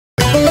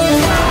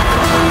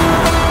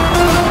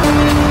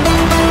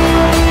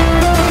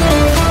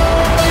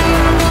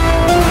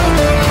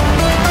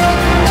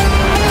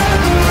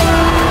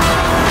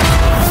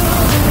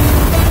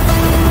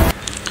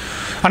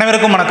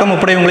அனைவருக்கும் வணக்கம்.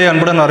 இப்படி உங்களை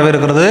அன்புடன்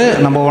வரவேற்கிறது.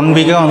 நம்ம 1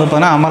 வீக்காக வந்து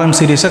பார்த்தீங்கன்னா அமரன்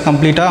சீரீஸை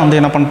கம்ப்ளீட்டாக வந்து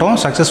என்ன பண்ணிட்டோம்,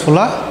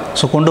 சக்ஸஸ்ஃபுல்லாக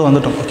கொண்டு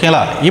வந்துட்டோம்.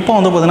 ஓகேங்களா? இப்போ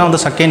வந்து பார்த்தீங்கன்னா வந்து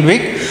செகண்ட்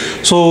வீக்.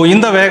 ஸோ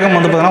இந்த வேகம்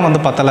வந்து பார்த்தீங்கன்னா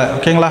வந்து பத்தலை.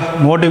 ஓகேங்களா?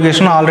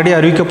 நோட்டிஃபிகேஷன் ஆல்ரெடி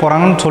அறிவிக்க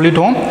போகிறாங்கன்னு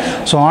சொல்லிட்டோம்.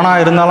 ஸோ ஆனால்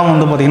இருந்தாலும்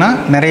வந்து பார்த்திங்கன்னா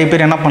நிறைய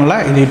பேர் என்ன பண்ணல,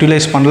 இது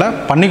யூட்டிலைஸ் பண்ணல,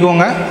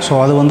 பண்ணிக்கோங்க. ஸோ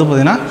அது வந்து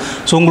பார்த்திங்கன்னா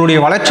உங்களுடைய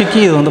வளர்ச்சிக்கு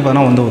இது வந்து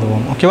பார்த்தீங்கன்னா வந்து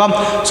உதவும். ஓகேவா?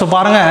 ஸோ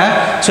பாருங்கள்,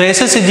 so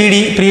SSC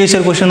GD previous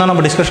year question தான்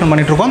நம்ம டிஸ்கஷன்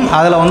பண்ணிட்டு இருக்கோம்.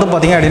 அதில் வந்து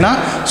பார்த்திங்க அப்படின்னா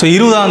ஸோ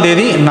 20ஆம்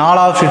தேதி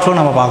 4வது ஷிஃப்ட்டில்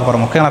நம்ம பார்க்க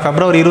போகிறோம். ஓகேங்களா?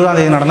 February 20ஆம்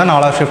தேதி நடந்த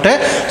 4வது ஷிஃப்ட்டு.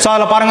 ஸோ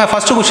அதில் பாருங்கள்,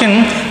 first question,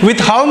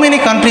 with how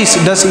many countries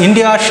does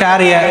India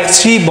share a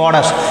C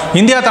borders?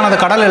 India தனது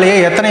கடல் எல்லையை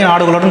எத்தனை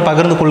நாடுகளுடன்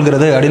பகிர்ந்து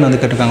கொள்கிறது அப்படின்னு வந்து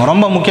கேட்டிருக்காங்க.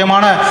 ரொம்ப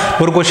முக்கியமான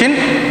ஒரு கொஸ்டின்.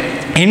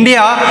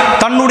 இந்தியா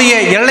தன்னுடைய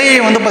எல்லையை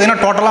வந்து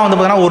பார்த்திங்கன்னா டோட்டலாக வந்து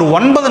பார்த்திங்கன்னா ஒரு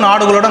 9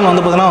 நாடுகளுடன்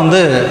வந்து பார்த்திங்கன்னா வந்து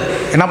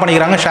என்ன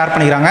பண்ணிக்கிறாங்க, ஷேர்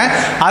பண்ணிக்கிறாங்க.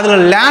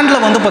 அதில்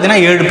லேண்டில் வந்து பார்த்திங்கன்னா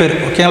 7 பேர்.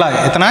 ஓகேங்களா?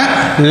 எத்தனை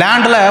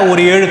லேண்டில்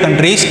ஒரு 7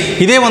 கண்ட்ரீஸ்.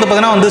 இதே வந்து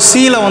பார்த்திங்கன்னா வந்து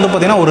சீல வந்து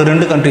பார்த்திங்கன்னா ஒரு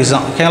 2 கண்ட்ரீஸ்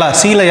தான். ஓகேங்களா?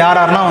 சீல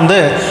யாருன்னா வந்து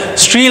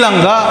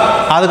ஸ்ரீலங்கா,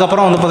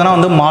 அதுக்கப்புறம் வந்து பார்த்திங்கன்னா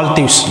வந்து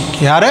மால்தீவ்ஸ்.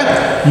 யார்?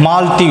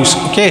 மால்தீவ்ஸ்.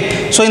 ஓகே.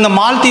 ஸோ இந்த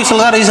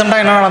மால்தீவ்ஸில் தான்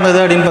ரீசெண்டாக என்ன நடந்தது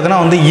அப்படின்னு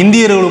பார்த்தீங்கன்னா வந்து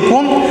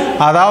இந்தியர்களுக்கும்,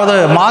 அதாவது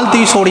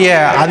மால்தீவ்ஸோடைய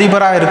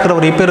அதிபராக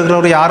இருக்கிறவர், இப்போ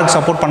இருக்கிறவர் யாருக்கு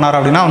சப்போர்ட் பண்ணார்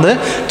அப்படின்னா வந்து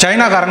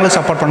சைனாக்காரங்களுக்கு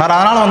சப்போர்ட் பண்ணார்.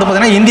 அதனால் வந்து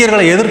பார்த்தீங்கன்னா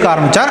இந்தியர்களை எதிர்க்க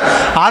ஆரம்பித்தார்.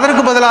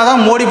 அதற்கு பதிலாக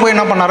தான் மோடி போய்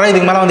என்ன பண்ணார்,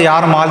 இதுக்கு மேலே வந்து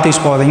யாரும்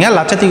மால்தீவ்ஸ் போகாதீங்க,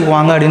 லட்சத்தீவுக்கு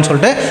வாங்க அப்படின்னு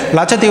சொல்லிட்டு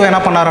லட்சத்தீவை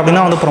என்ன பண்ணார்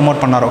அப்படின்னா வந்து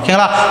ப்ரொமோட் பண்ணார்.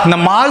 ஓகேங்களா? இந்த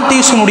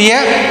மால்தீவ்ஸினுடைய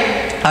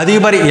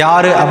அதிபர்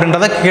யார்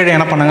அப்படின்றத கீழே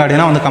என்ன பண்ணுங்க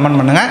அப்படின்னா வந்து கமெண்ட்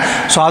பண்ணுங்கள்.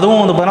 ஸோ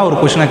அதுவும் வந்து பார்த்தீங்கன்னா ஒரு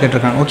கொஸ்டினை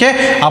கேட்டிருக்காங்க. ஓகே.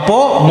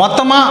 அப்போது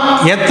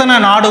மொத்தமாக எத்தனை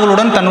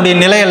நாடுகளுடன் தன்னுடைய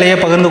நில எல்லையை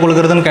பகிர்ந்து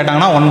கொள்கிறதுன்னு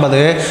கேட்டாங்கன்னா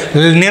 9.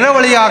 நில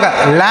வழியாக,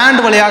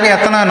 லேண்ட் வழியாக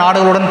எத்தனை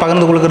நாடுகளுடன்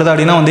பகிர்ந்து கொள்கிறது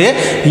அப்படின்னா வந்து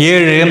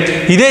 7.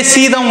 இதே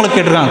சி தான் உங்களுக்கு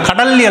கேட்டிருக்காங்க,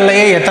 கடல்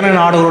எல்லையை எத்தனை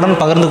நாடுகளுடன்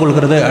பகிர்ந்து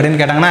கொள்கிறது அப்படின்னு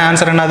கேட்டாங்கன்னா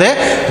ஆன்சர் என்னது?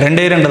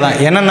 2 தான்.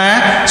 என்னென்ன?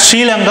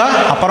 ஸ்ரீலங்கா,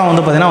 அப்புறம்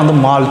வந்து பார்த்தீங்கன்னா வந்து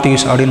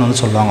மால்தீவ்ஸ் அப்படின்னு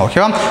வந்து சொல்லுவாங்க.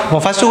 ஓகேவா?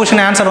 இப்போ ஃபர்ஸ்ட்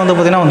கொஸ்டின் ஆன்சர் வந்து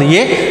பார்த்தீங்கன்னா வந்து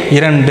A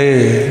 2.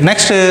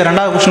 நெக்ஸ்ட்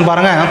ரெண்டாவது क्वेश्चन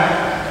பாருங்க.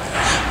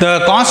 The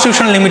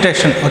constitutional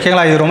limitation.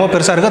 ஓகேங்களா? இது ரொம்ப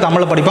பெருசாக இருக்குது,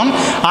 தமிழில் படிப்போம்.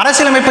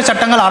 அரசியலமைப்பு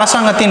சட்டங்கள்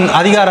அரசாங்கத்தின்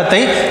அதிகாரத்தை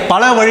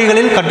பல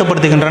வழிகளில்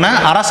கட்டுப்படுத்துகின்றன.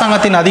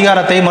 அரசாங்கத்தின்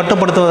அதிகாரத்தை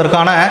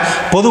மட்டுப்படுத்துவதற்கான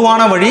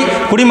பொதுவான வழி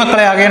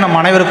குடிமக்களை ஆகிய நம்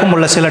அனைவருக்கும்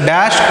உள்ள சில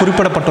டேஷ்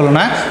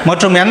குறிப்பிடப்பட்டுள்ளன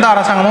மற்றும் எந்த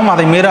அரசாங்கமும்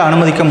அதை மீற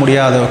அனுமதிக்க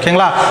முடியாது.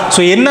 ஓகேங்களா? ஸோ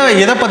என்ன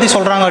எதை பற்றி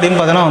சொல்கிறாங்க அப்படின்னு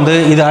பார்த்தீங்கன்னா வந்து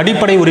இது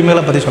அடிப்படை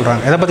உரிமைகளை பற்றி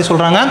சொல்கிறாங்க. எதை பற்றி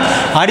சொல்கிறாங்க?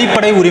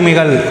 அடிப்படை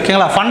உரிமைகள்.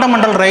 ஓகேங்களா?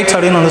 ஃபண்டமெண்டல் ரைட்ஸ்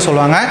அப்படின்னு வந்து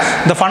சொல்லுவாங்க.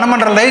 இந்த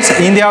ஃபண்டமெண்டல் ரைட்ஸ்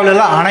இந்தியாவில்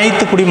உள்ள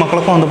அனைத்து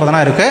குடிமக்களுக்கும் வந்து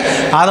பார்த்தீங்கன்னா இருக்குது.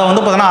 அதை வந்து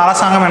பார்த்தீங்கன்னா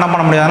அரசாங்கம் என்ன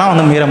பண்ண முடியாதுன்னா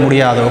வந்து மீற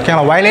முடியாது.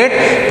 ஓகேங்களா? வயலேட்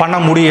பண்ண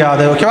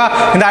முடியாது. ஓகேவா?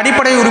 இந்த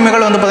அடிப்படை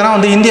உரிமைகள் வந்து பார்த்தீங்கன்னா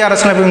வந்து இந்திய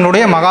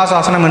அரசியலமைப்பினுடைய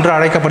மகாசாசனம் என்று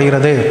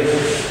அழைக்கப்படுகிறது.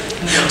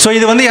 ஸோ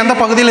இது வந்து எந்த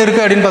பகுதியில்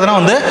இருக்குது அப்படின்னு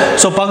பார்த்தீங்கன்னா வந்து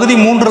ஸோ பகுதி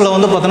 3ல்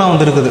வந்து பார்த்தீங்கன்னா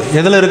வந்து இருக்குது.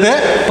 எதில் இருக்குது?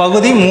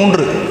 பகுதி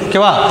 3.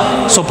 ஓகேவா?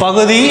 ஸோ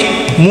பகுதி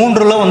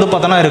 3ல் வந்து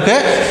பார்த்தோன்னா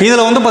இருக்குது.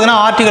 இதில் வந்து பார்த்தீங்கன்னா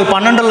ஆர்டிகல்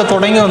 12ல்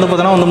தொடங்கி வந்து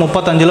பார்த்தீங்கன்னா வந்து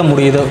 35ல்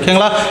முடியுது.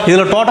 ஓகேங்களா?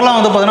 இதில் டோட்டலாக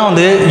வந்து பார்த்தீங்கன்னா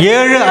வந்து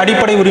 7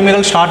 அடிப்படை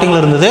உரிமைகள்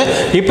ஸ்டார்டிங்கில் இருந்தது.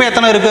 இப்போ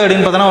எத்தனை இருக்குது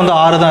அப்படின்னு பார்த்தீங்கன்னா வந்து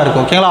 6 தான்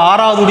இருக்குது. ஓகேங்களா?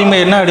 6வது உரிமை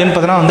என்ன அப்படின்னு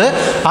பார்த்தீங்கன்னா வந்து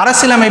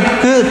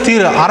அரசியலமைப்புக்கு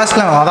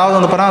அதாவது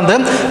வந்து பார்த்தீங்கன்னா வந்து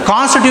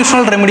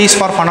constitutional remedies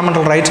for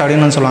fundamental rights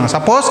அப்படின்னு சொல்லுவாங்க.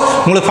 சப்போஸ்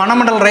உங்களுக்கு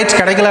ஃபண்டமெண்டல் ரைட்ஸ்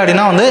கிடைக்கல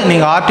அப்படின்னா வந்து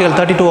நீங்கள் ஆர்டிகல்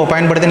 32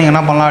 பயன்படுத்தி நீங்கள்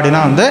என்ன பண்ணலாம்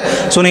அப்படின்னா வந்து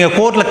ஸோ நீங்கள்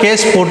கோர்ட்டில்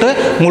கேஸ் போட்டு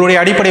உங்களுடைய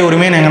அடிப்படை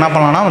உரிமையை நீங்கள் என்ன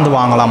பண்ணலாம்னா வந்து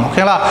வாங்கலாம்.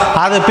 ஓகேங்களா?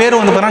 அது பேர்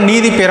வந்து பார்த்தீங்கன்னா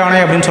நீதி பேராணை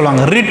அப்படின்னு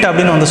சொல்லுவாங்க, ரிட்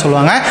அப்படின்னு வந்து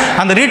சொல்லுவாங்க.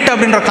 அந்த ரிட்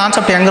அப்படின்ற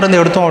கான்செப்ட் எங்கேருந்து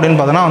எடுத்தோம் அப்படின்னு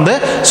பார்த்தீங்கன்னா வந்து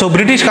ஸோ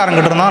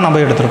பிரிட்டிஷ்காரங்கிட்ட இருந்தால்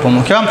நம்ம எடுத்துருப்போம்.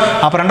 ஓகேவா?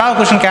 அப்புறம் ரெண்டாவது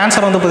கொஸ்டின்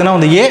ஆன்சர் வந்து பார்த்தீங்கன்னா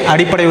வந்து ஏ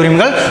அடிப்படை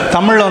உரிமைகள்,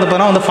 தமிழில் வந்து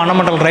பார்த்தீங்கன்னா வந்து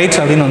ஃபண்டமெண்டல்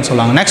ரைட்ஸ் அப்படின்னு வந்து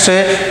சொல்லுவாங்க. நெக்ஸ்ட்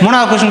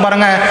மூணாவது கொஸ்டின்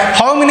பாருங்க.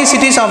 How many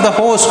cities of the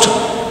host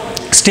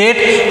state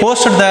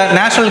hosted the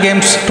national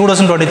games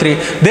 2023?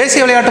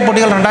 தேசிய விளையாட்டுப்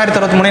போட்டிகள்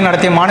 2023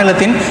 நடத்திய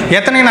மாநிலத்தின்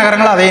எத்தனை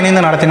நகரங்கள் அதை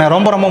இணைந்து நடத்தின?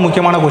 ரொம்ப ரொம்ப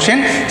முக்கியமான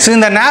கொஸ்டின். ஸோ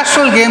இந்த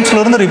நேஷனல்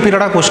கேம்ஸ்லேருந்து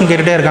ரிப்பீட்டடாக கொஸ்டின்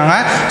கேட்டுகிட்டே இருக்காங்க.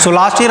 ஸோ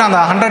லாஸ்ட் இயர் அந்த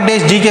 100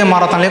 days GK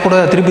மாரத்தான்லேயே கூட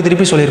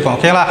திருப்பி சொல்லியிருக்கோம்.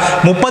 ஓகேங்களா?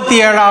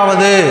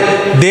 37வது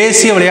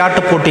தேசிய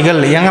விளையாட்டுப்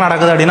போட்டிகள் எங்கே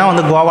நடக்குது அப்படின்னா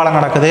வந்து கோவாவில்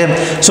நடக்குது.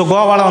 ஸோ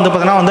கோவாவில் வந்து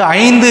பார்த்தீங்கன்னா வந்து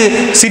 5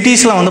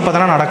 சிட்டிஸில் வந்து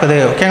பார்த்தீங்கன்னா நடக்குது.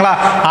 ஓகேங்களா?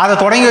 அதை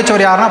தொடங்கி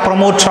வச்சவர் யாருன்னா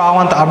பிரமோத்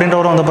சாவந்த்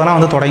அப்படின்றவர் வந்து பார்த்தீங்கன்னா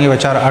வந்து தொடங்கி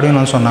வச்சார்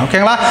அப்படின்னு வந்து சொன்னாங்க.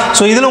 ஓகேங்களா?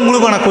 ஸோ இதில் உங்களுக்கு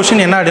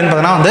கொஸ்டின் என்ன அப்படின்னு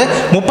பார்த்தீங்கன்னா வந்து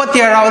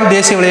 37வது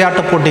தேசிய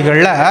விளையாட்டுப்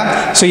போட்டிகளில்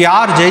ஸோ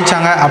யார்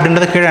ஜெயிச்சாங்க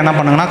அப்படின்றத கீழே என்ன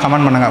பண்ணுங்கன்னா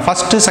கமெண்ட் பண்ணுங்க.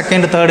 ஃபர்ஸ்ட்,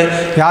 செகண்ட், தேர்டு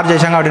யார்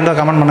ஜெயிச்சாங்க அப்படின்றத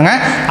கமெண்ட் பண்ணுங்க.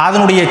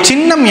 அதனுடைய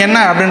சின்னம் என்ன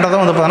அப்படின்றத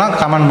வந்து பார்த்தீங்கன்னா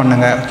கமெண்ட்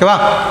பண்ணுங்க. ஓகேவா?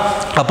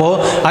 அப்போது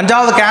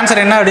 5வது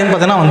ஆன்சர் என்ன அப்படின்னு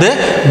பார்த்தீங்கன்னா வந்து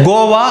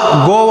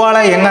கோவாவில்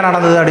எங்கே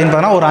நடந்தது அப்படின்னு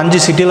பார்த்தீங்கன்னா ஒரு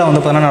 5 சிட்டியில்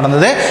வந்து பார்த்தீங்கன்னா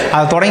நடந்தது.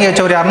 அதை தொடங்கி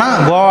வச்சவர் யாருன்னா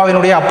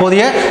கோவாவினுடைய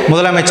அப்போதைய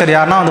முதலமைச்சர்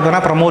யாருன்னா வந்து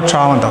பார்த்தீங்கன்னா பிரமோத்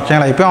சாவந்த்.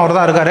 ஓகேங்களா? இப்போ அவர்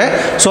தான் இருக்காரு.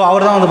 ஸோ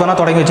அவர் தான் வந்து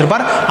பார்த்தீங்கன்னா தொடங்கி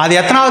வச்சிருப்பார். அது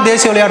எத்தனாவது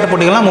தேசிய விளையாட்டுப்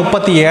போட்டிகள்னா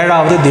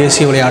 37வது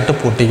தேசிய விளையாட்டு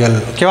போட்டிகள்.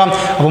 ஓகேவா?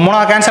 அப்போ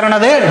மூணாவது ஆன்சர்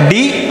என்னது?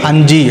 டி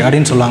 5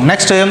 அப்படின்னு சொல்லுவாங்க.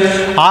 நெக்ஸ்ட்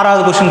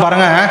 6வது கொஸ்டின்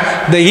பாருங்க.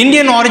 தி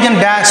Indian origin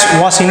dash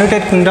was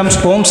United kingdoms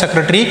home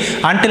secretary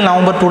until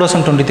November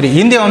 2023.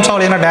 இந்திய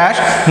வம்சாவளியான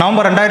டேஷ் நவம்பர்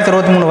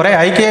 2023 வரை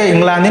ஐக்கிய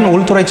இங்கிலாந்தின்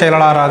உள்துறை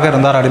செயலாளராக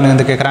இருந்தார் அப்படின்னு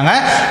வந்து கேட்குறாங்க.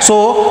 ஸோ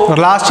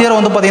லாஸ்ட் இயர்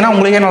வந்து பார்த்தீங்கன்னா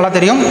உங்களுக்கே நல்லா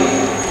தெரியும்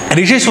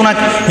ரிஷி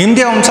சுனக்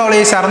இந்திய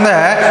வம்சாவளியை சார்ந்த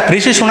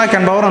ரிஷி சுனக்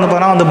என்பவர் வந்து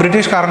பார்த்தீங்கன்னா வந்து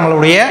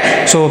பிரிட்டிஷ்காரங்களுடைய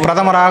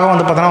பிரதமராக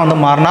வந்து பார்த்தீங்கன்னா வந்து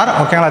மாறினார்.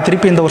 ஓகேங்களா,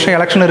 திருப்பி இந்த வருஷம்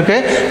எலெக்ஷன்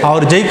இருக்குது,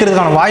 அவர்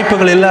ஜெயிக்கிறதுக்கான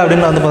வாய்ப்புகள் இல்லை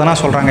அப்படின்னு வந்து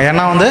பார்த்தீங்கன்னா சொல்கிறாங்க.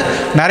 ஏன்னா வந்து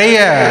நிறைய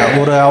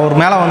அவர்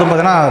மேலே வந்து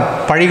பார்த்தீங்கன்னா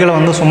பழிகளை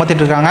வந்து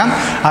சுமத்திட்டு இருக்காங்க.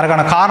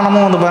 அதுக்கான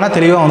காரணமும் வந்து பார்த்தீங்கன்னா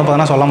தெளிவாக வந்து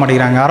பார்த்தீங்கன்னா சொல்ல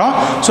மாட்டேங்கிறாங்க யாரும்.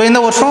 ஸோ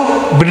இந்த வருஷம்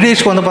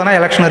பிரிட்டிஷ்க்கு வந்து பார்த்தீங்கன்னா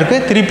எலெக்ஷன்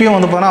இருக்குது, திருப்பியும்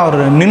வந்து பார்த்தீங்கன்னா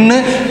அவர் நின்று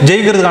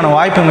ஜெயிக்கிறதுக்கான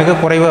வாய்ப்பு மிக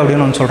குறைவு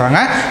அப்படின்னு வந்து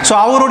சொல்கிறாங்க. ஸோ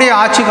அவருடைய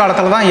ஆட்சி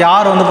காலத்தில் தான்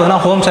யார் வந்து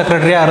பார்த்தீங்கன்னா ஹோம்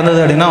செக்ரட்டரியாக இருந்தது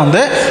அப்படின்னா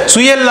வந்து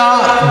சுயல்லா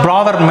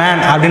பிராவர்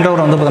மேன்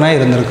அப்படின்றவர் வந்து பார்த்தீங்கன்னா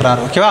இருந்திருக்கிறார்.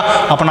 ஓகேவா,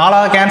 அப்போ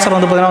 4வது கேன்சர்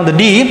வந்து பார்த்தீங்கன்னா வந்து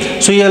டி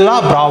சுயல்லா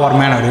பிராவர்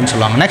மேன் அப்படின்னு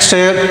சொல்லுவாங்க. நெக்ஸ்ட்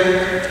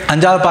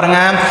 5வது பாருங்க.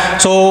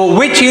 So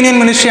which union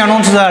ministry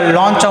announced the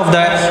launch of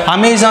the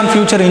Amazon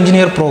Future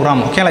Engineer program?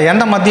 ஓகேங்களா,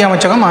 எந்த மத்திய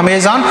அமைச்சகம்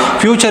அமேசான்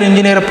ஃபியூச்சர்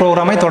இன்ஜினியர்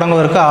ப்ரோக்ராமை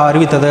தொடங்குவதற்கு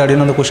அறிவித்தது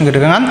அப்படின்னு வந்து கொஸ்டின்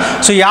கேட்டிருக்காங்க.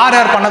 ஸோ யார்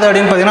பண்ணது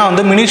அப்படின்னு பார்த்தீங்கன்னா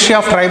வந்து ministry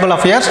of tribal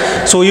affairs.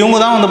 So இவங்க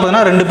தான் வந்து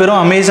பார்த்தீங்கன்னா 2 பேரும்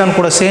அமேசான்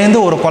கூட சேர்ந்து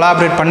ஒரு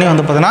கொலாபரேட் பண்ணி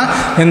வந்து பார்த்தீங்கன்னா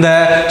இந்த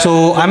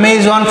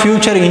அமேசான்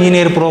ஃபியூச்சர்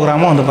இன்ஜினியர்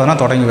ப்ரோக்ராமும் வந்து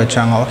பார்த்தீங்கன்னா தொடங்கி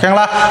வச்சாங்க.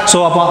 ஓகேங்களா, ஸோ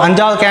அப்போ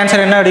 5வது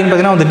கேன்சர் என்ன அப்படின்னு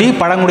பார்த்தீங்கன்னா வந்து டி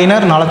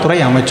பழங்குடியினர் நலத்துறை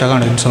அமைச்சகம்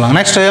அப்படின்னு சொல்லுவாங்க.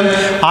 நெக்ஸ்ட்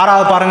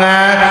 6வது பாருங்க.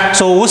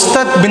 So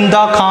உஸ்தத்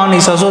Pinta Khan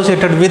is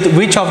associated with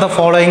which of the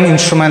following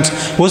instruments?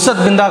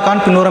 உஸ்தத் Pinta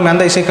Khan பின்வரும்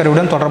எந்த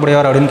இசைக்கருவியுடன்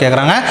தொடர்புடையவர் அப்படின்னு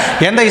கேட்குறாங்க.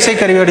 எந்த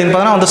இசைக்கருவி அப்படின்னு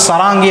பார்த்தீங்கன்னா வந்து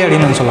சராங்கி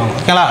அப்படின்னு சொல்லுவாங்க.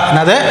 ஓகேங்களா,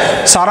 என்னது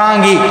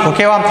சராங்கி.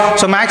 ஓகேவா,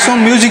 ஸோ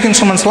மேக்ஸிமம் மியூசிக்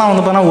இன்ஸ்ட்ருமெண்ட்ஸ்லாம்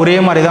வந்து பார்த்தீங்கன்னா ஒரே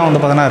மாதிரி தான்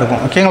வந்து பார்த்தீங்கன்னா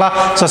இருக்கும். ஓகேங்களா,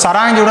 ஸோ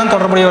சராங்கியுடன்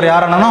தொடர்புடையவர்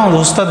யாருன்னா வந்து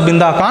உஸ்தத்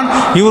பிந்தா கான்.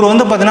 இவர்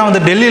வந்து பார்த்தீங்கன்னா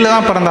வந்து டெல்லியில்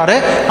தான் பிறந்தார்.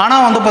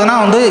 ஆனால் வந்து பார்த்தீங்கன்னா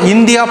வந்து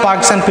இந்தியா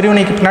பாகிஸ்தான்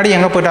பிரிவினைக்கு பின்னாடி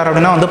எங்கே போயிட்டார்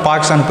அப்படின்னா வந்து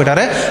பாகிஸ்தான்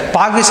போயிட்டார்.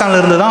 பாகிஸ்தானில்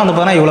இருந்து தான் வந்து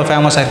பார்த்தீங்கன்னா இவ்வளோ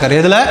ஃபேமஸ் ஆயிருக்காரு.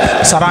 இதில்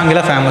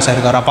சராங்கியில் ஃபேமஸ்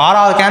ஆயிருக்காரு. அப்போ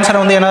 6வது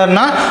கேன்சர் வந்து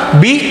என்னதுன்னா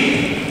பி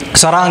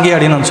சராங்கி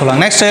அப்படின்னு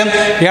சொல்லுவாங்க. நெக்ஸ்ட்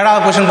 7வது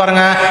கொஸ்டின்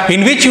பாருங்க.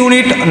 In which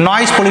unit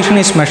noise pollution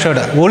is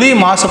measured? ஒலி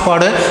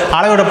மாசுபாடு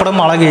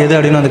அளவிடப்படும் அலகு எது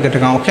அப்படின்னு வந்து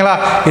கேட்டிருக்காங்க. ஓகேங்களா,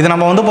 இது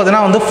நம்ம வந்து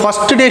பார்த்தீங்கன்னா வந்து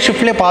ஃபர்ஸ்ட் டே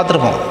ஷிஃப்ட்லேயே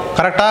பார்த்துருப்போம்.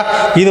 கரெக்டாக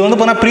இது வந்து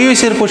பார்த்தீங்கன்னா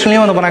ப்ரீவியஸ் இயர்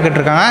கொஸ்டின்லேயும் வந்து பார்த்தீங்கன்னா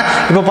கேட்டிருக்காங்க.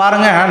 இப்போ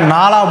பாருங்கள்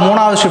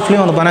 3வது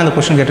ஷிஃப்ட்லேயும் வந்து பார்த்தீங்கன்னா இந்த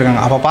கொஸ்டின்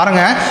கேட்டிருக்காங்க. அப்போ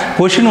பாருங்கள்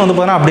கொஸ்டின் வந்து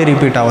பார்த்தீங்கன்னா அப்படியே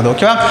ரிப்பீட் ஆகுது.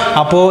 ஓகேவா,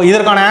 அப்போது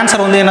இதற்கான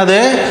ஆன்சர் வந்து என்னது?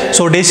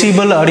 ஸோ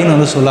டெசிபிள் அப்படின்னு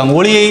வந்து சொல்லுவாங்க.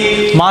 ஒலியை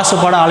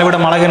மாசுபாடு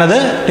அளவிடும் அலகு என்னது?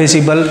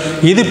 டெசிபிள்.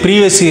 இது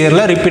ப்ரீவியஸ்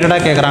இயரில்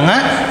ரிப்பீட்டடாக கேட்குறாங்க.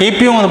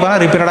 இப்பயும் வந்து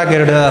ரிப்பீட்டடாக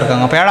கேட்டுட்டு தான்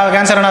இருக்காங்க. அப்போ 7வது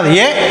கேன்சர் என்னது?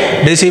 ஏ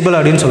டெசிபிள்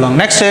அப்படின்னு சொல்லுவாங்க.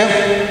 நெக்ஸ்ட்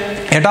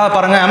 8வது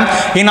பாருங்க.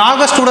 In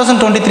August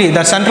 2023,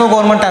 the central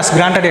government has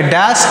granted a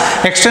dash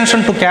extension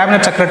to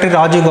Cabinet Secretary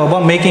Rajiv Gauba,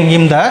 making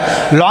him the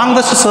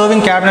longest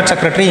serving Cabinet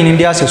Secretary in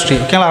India's history.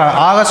 ஓகேங்களா,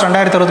 ஆகஸ்ட்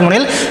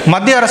 2023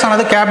 மத்திய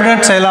அரசானது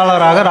கேபினெட்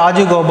செயலாளராக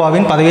ராஜீவ்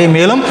கௌபாவின் பதவியை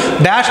மேலும்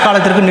டேஷ்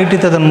காலத்திற்கு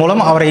நீட்டித்ததன்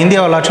மூலம் அவரை இந்திய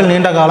வரலாற்றில்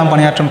நீண்ட காலம்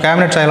பணியாற்றும்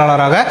கேபினெட்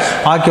செயலாளராக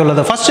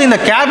ஆக்கியுள்ளது. ஃபர்ஸ்ட் இந்த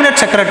கேபினெட்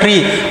செக்ரட்டரி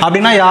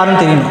அப்படின்னா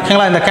யாருன்னு தெரியும்.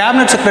 ஓகேங்களா, இந்த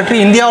கேபினெட்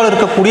செக்ரட்டரி இந்தியாவில்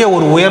இருக்கக்கூடிய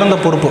ஒரு உயர்ந்த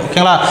பொறுப்பு.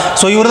 ஓகேங்களா,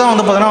 ஸோ இவர் தான்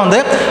வந்து பார்த்தீங்கன்னா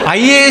வந்து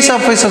ஐஏஎஸ்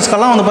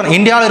ஆஃபீஸர்ஸ்க்கெல்லாம் வந்து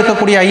இந்தியாவில்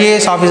இருக்கக்கூடிய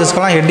ஐஏஎஸ்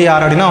ஆஃபீஸர்ஸ்க்கெல்லாம் ஹெட்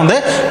யார் அப்படின்னா வந்து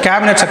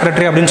கேபினெட்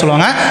செக்ரட்டரி அப்படின்னு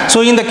சொல்லுவாங்க. ஸோ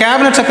இந்த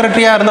கேபினெட்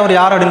செக்ரட்டரியாக இருந்தவர்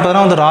யார் அப்படின்னு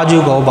பார்த்தீங்கன்னா வந்து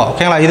ராஜீவ் கௌபா.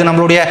 ஓகேங்களா, இது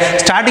நம்மளுடைய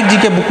ஸ்டாட்டிக்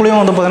ஜிகே புக்லையும்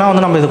வந்து பார்த்தீங்கன்னா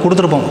வந்து நம்ம இது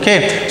கொடுத்துருப்போம். ஓகே,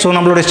 ஸோ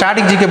நம்மளுடைய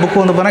ஸ்டாட்டிக் ஜிகே புக்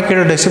வந்து பார்த்தீங்கன்னா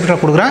கீழே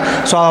டிஸ்கிரிப்ஷனில் கொடுக்குறேன்.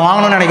 ஸோ அதை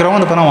வாங்கணும்னு நினைக்கிறவங்க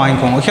வந்து பார்த்தீங்கன்னா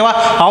வாங்கிக்கோங்க. ஓகேவா,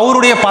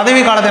 அவருடைய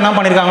பதவி காலத்தை என்ன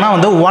பண்ணியிருக்காங்கன்னா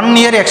வந்து 1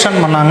 இயர்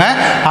எக்ஸ்டெண்ட் பண்ணாங்க.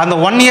 அந்த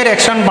 1 இயர்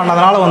எக்ஸ்டெண்ட்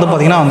பண்ணதுனால வந்து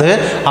பார்த்தீங்கன்னா வந்து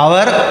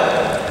அவர்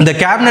இந்த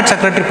கேபினெட்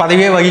செக்ரட்டரி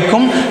பதவியை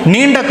வகிக்கும்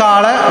நீண்ட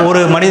கால ஒரு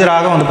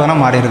மனிதராக வந்து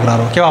பார்த்தீங்கன்னா மாறி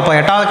இருக்கிறார். ஓகேவா, அப்போ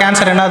 8வது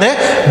கேன்சர் என்னது?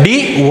 D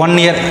 1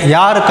 year.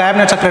 யார்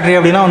கேபினெட் செக்ரட்டரி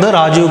அப்படின்னா வந்து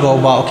ராஜீவ்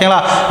கௌபா. ஓகேங்களா,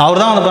 அவர்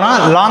தான் வந்து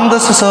பார்த்தீங்கன்னா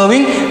longest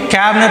serving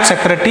cabinet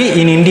secretary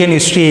in Indian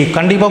history.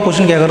 கண்டிப்பாக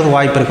கொஸ்டின் கேட்கறதுக்கு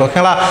வாய்ப்பு இருக்குது.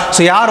 ஓகேங்களா,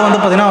 ஸோ யார் வந்து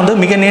பார்த்தீங்கன்னா வந்து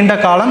மிக நீண்ட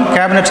காலம்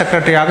கேபினெட்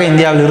செக்ரட்டரியாக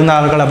இந்தியாவில்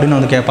இருந்தார்கள் அப்படின்னு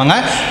வந்து கேட்பாங்க.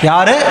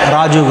 யார்?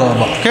 Rajiv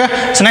Gauba. Okay,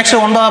 so next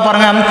 9வது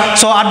பாருங்க.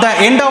 So at the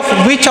end of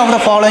which of the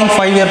following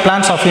 5-year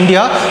plans of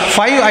India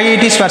 5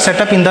 IITs were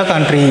set up in the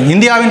country?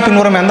 இந்தியாவின்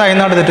பின்வரும் எந்த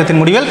 5ஆண்டு திட்டத்தின்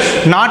முடிவில்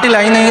நாட்டில்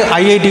 5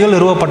 ஐஐடிகள்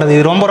நிறுவப்பட்டது?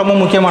 இது ரொம்ப ரொம்ப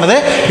முக்கியமானது.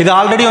 இது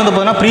ஆல்ரெடி வந்து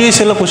பார்த்தீங்கன்னா ப்ரீவியஸ்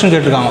இயரில் கொஸ்டின்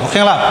கேட்டிருக்காங்க.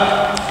 ஓகேங்களா,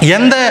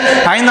 எந்த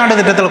 5ஆண்டு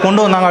திட்டத்தில்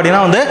கொண்டு வந்தாங்க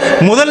அப்படின்னா வந்து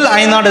முதல்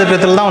 5ஆண்டு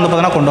திட்டத்தில் தான் வந்து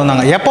பார்த்தீங்கன்னா கொண்டு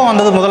வந்தாங்க. எப்போ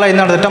வந்தது முதல்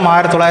 5ஆண்டு திட்டம்?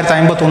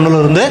 1951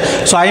 இருந்து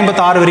ஸோ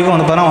 56 வரைக்கும்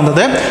வந்து பார்த்தீங்கன்னா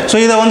வந்தது. ஸோ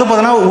இதை வந்து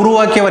பார்த்தீங்கன்னா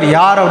உருவாக்கியவர்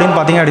யார் அப்படின்னு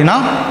பார்த்தீங்க அப்படின்னா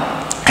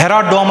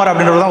ஹெராட் டோமர்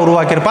அப்படின்றவர் தான்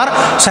உருவாக்கியிருப்பார்.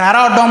 ஸோ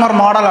ஹெராட் டோமர்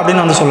மாடல்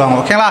அப்படின்னு வந்து சொல்லுவாங்க.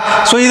 ஓகேங்களா,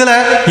 ஸோ இதில்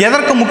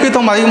எதற்கு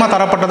முக்கியத்துவம் அதிகமாக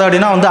தரப்பட்டது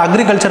அப்படின்னா வந்து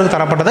அக்ரிகல்ச்சருக்கு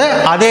தரப்பட்டது.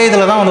 அதே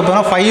இதில் தான் வந்து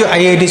பார்த்தீங்கன்னா 5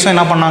 ஐஐடிஸும்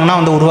என்ன பண்ணாங்கன்னா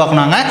வந்து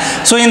உருவாக்குனாங்க.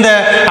 ஸோ இந்த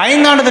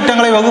 5ஆண்டு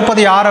திட்டங்களை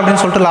வகுப்பது யார்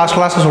அப்படின்னு சொல்லிட்டு லாஸ்ட்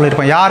கிளாஸில்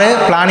சொல்லியிருப்பேன். யார்?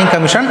 Planning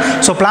commission.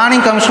 So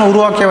planning commission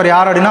உருவாக்கியவர்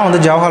யார் அப்படின்னா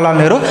வந்து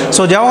Jawaharlal Nehru.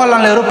 So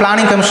Jawaharlal Nehru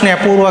planning commission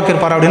எப்போ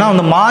உருவாக்கியிருப்பார் அப்படின்னா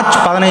வந்து மார்ச்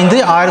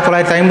 15,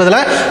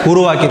 1950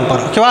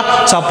 உருவாக்கியிருப்பார். ஓகேவா,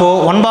 ஸோ அப்போ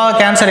 9வது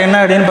கேன்சர்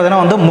என்ன அப்படின்னு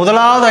பார்த்தீங்கன்னா வந்து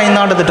முதலாவது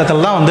 5ஆண்டு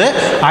திட்டத்தில் தான் வந்து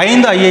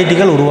 5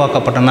 ஐஐடிகள்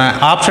உருவாக்கப்பட்டன.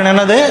 ஆப்ஷன்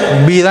என்னது?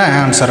 பி தான்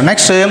ஆன்சர்.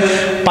 நெக்ஸ்ட்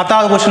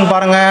 10வது क्वेश्चन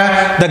பாருங்க.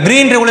 The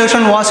Green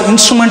Revolution was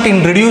instrument in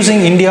reducing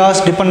India's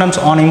dependence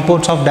on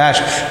imports of dash.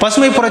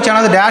 பசுமை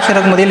புரட்சியானது டேஷ்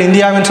இறக்குமதியில்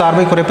இந்தியாவின்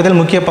சார்பை குறைப்பதில்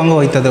முக்கிய பங்கு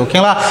வகித்தது.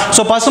 ஓகேங்களா,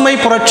 ஸோ பசுமை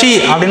புரட்சி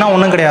அப்படின்னா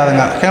ஒன்றும்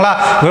கிடையாதுங்க. ஓகேங்களா,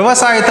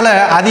 விவசாயத்தில்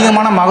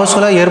அதிகமான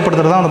மகசூலை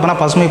ஏற்படுத்துறது தான் வந்து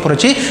பசுமை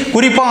புரட்சி.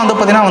 குறிப்பாக வந்து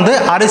பார்த்தீங்கன்னா வந்து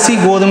அரிசி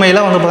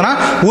கோதுமையில் வந்து பார்த்தீங்கன்னா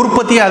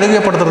உற்பத்தியை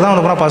அதிகப்படுத்துறது தான்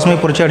வந்து பசுமை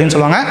புரட்சி அப்படின்னு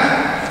சொல்லுவாங்க.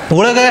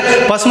 உலக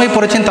பசுமை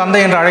புரட்சியின்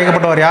தந்தை என்று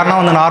அழைக்கப்பட்டவர் யாருன்னா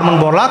வந்து நார்மன்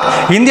போர்லாக்.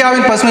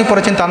 இந்தியாவின் பசுமை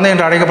புரட்சியின் தந்தை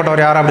என்று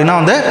அழைக்கப்பட்டவர் யார் அப்படின்னா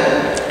வந்து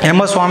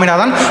எம்.எஸ்.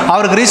 சுவாமிநாதன்.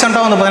 அவருக்கு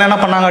ரீசெண்டாக வந்து பார்த்தீங்கன்னா என்ன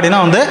பண்ணாங்க அப்படின்னா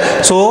வந்து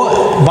ஸோ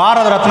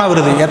பாரத ரத்னா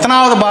விருது,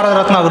 எத்தனாவது பாரத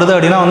ரத்னா விருது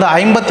அப்படின்னா வந்து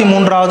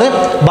 53வது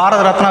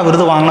பாரத ரத்னா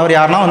விருது வாங்கினவர்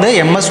யாருன்னா வந்து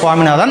எம்.எஸ்.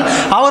 சுவாமிநாதன்.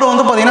 அவர்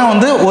வந்து பார்த்தீங்கன்னா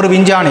வந்து ஒரு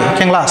விஞ்ஞானி,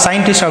 ஓகேங்களா,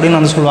 சயின்டிஸ்ட் அப்படின்னு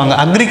வந்து சொல்லுவாங்க,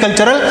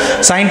 அக்ரிகல்ச்சரல்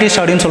சயின்டிஸ்ட்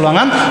அப்படின்னு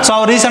சொல்லுவாங்க. ஸோ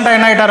அவர் ரீசெண்டாக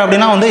என்ன ஆகிட்டார்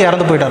அப்படின்னா வந்து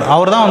இறந்து போயிட்டார்.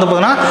 அவர் தான் வந்து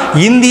பார்த்தீங்கன்னா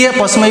இந்திய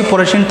பசுமை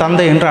புரட்சியின்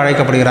தந்தை என்று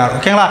அழைக்கப்படுகிறார்.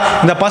 ஓகேங்களா,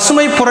 இந்த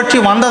பசுமை புரட்சி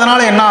வந்ததுனால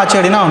என்ன ஆச்சு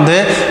அப்படின்னா வந்து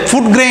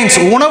ஃபுட் கிரெயின்ஸ்,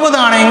 உணவு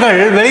தானியங்கள்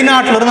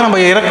வெளிநாட்டிலிருந்து நம்ம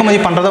இறக்குமதி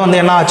பண்ணுறதை வந்து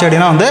என்ன ஆச்சு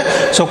அப்படின்னா வந்து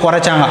ஸோ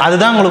குறைச்சாங்க.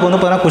 அதுதான் உங்களுக்கு வந்து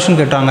பார்த்தீங்கன்னா கொஸ்டின்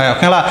கேட்டாங்க.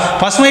 ஓகேங்களா,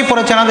 பசுமை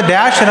புரட்சியானது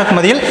டேஷ்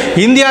இறக்குமதியில்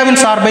இந்தியாவின்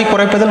சார்பை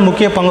குறைப்பதில்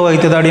முக்கிய பங்கு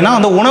வகித்தது அப்படின்னா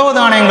வந்து உணவு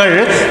தானியங்கள்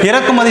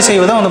இறக்குமதி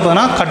செய்வதை வந்து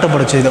பார்த்தீங்கன்னா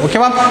கட்டுப்படுத்துது.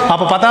 ஓகேவா,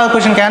 அப்போ 10வது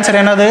கொஸ்டின் கேன்சர்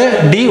என்னது?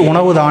 டி,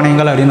 உணவு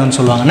தானியங்கள் அப்படின்னு வந்து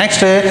சொல்லுவாங்க.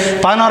 நெக்ஸ்ட்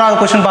 11வது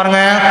கொஸ்டின் பாருங்க.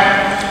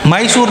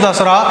 Mysore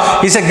Dussehra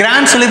is a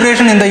grand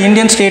celebration in the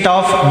Indian state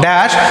of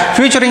dash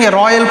featuring a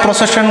royal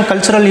procession,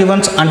 cultural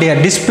events and a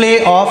display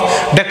of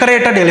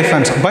decorated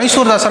elephants.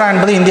 Mysore Dussehra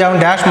என்பது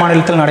இந்தியாவின் டேஷ்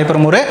மாநிலத்தில்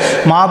நடைபெறும் ஒரு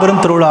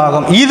மாபெரும் திருவிழா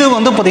ஆகும். இது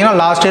வந்து பார்த்தீங்கன்னா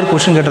லாஸ்ட் இயர்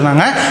கொஸ்டின்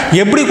கேட்டிருந்தாங்க.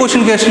 எப்படி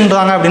கொஸ்டின்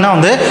கேட்டிருந்தாங்க அப்படின்னா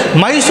வந்து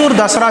மைசூர்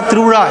தசரா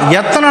திருவிழா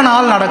எத்தனை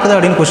நாள் நடக்குது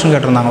அப்படின்னு கொஸ்டின்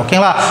கேட்டிருந்தாங்க.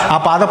 ஓகேங்களா,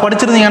 அப்போ அதை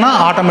படிச்சிருந்தீங்கன்னா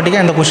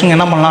ஆட்டோமேட்டிக்காக இந்த கொஸ்டின்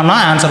என்ன பண்ணலாம்னா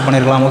ஆன்சர்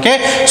பண்ணிருக்கலாம். ஓகே,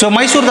 ஸோ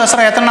மைசூர்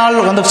தசரா எத்தனை நாள்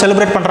வந்து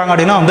செலிப்ரேட் பண்ணுறாங்க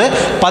அப்படின்னா வந்து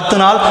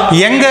 10 நாள்.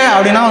 எங்கே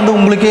அப்படின்னா வந்து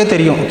உங்களுக்கே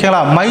தெரியும்.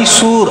 ஓகேங்களா,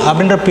 மைசூர்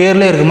அப்படின்ற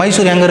பேர்லேயே இருக்குது.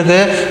 மைசூர் எங்கே இருக்குது?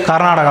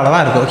 கர்நாடகாவில்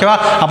தான் இருக்குது. ஓகேவா,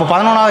 அப்போ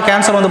 11வது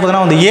கேன்சர் வந்து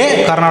பார்த்தீங்கன்னா வந்து ஏ,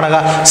 கர்நாடகா.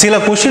 சில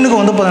கொஸ்டினுக்கு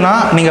வந்து பார்த்தீங்கன்னா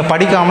நீங்கள்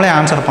படிக்காமலே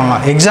ஆன்சர்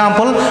பண்ணலாம்.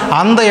 எக்ஸாம்பிள்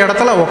அந்த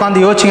இடத்துல உட்காந்து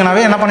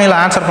யோசிச்சிங்கனாவே என்ன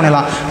பண்ணிடலாம், ஆன்சர்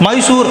பண்ணிடலாம்.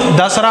 மைசூர்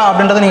தசரா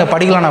அப்படின்றத நீங்கள்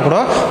படிக்கலன்னா கூட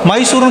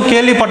மைசூர்னு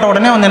கேள்விப்பட்ட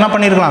உடனே வந்து என்ன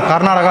பண்ணியிருக்கலாம்,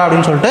 கர்நாடகா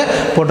அப்படின்னு சொல்லிட்டு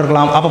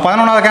போட்டிருக்கலாம். அப்போ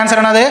 11வது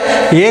கேன்சர் என்னது?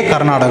 ஏ,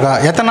 கர்நாடகா.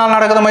 எத்தனை நாள்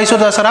நடக்குது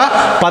மைசூர் தசரா?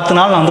 10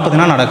 நாள் வந்து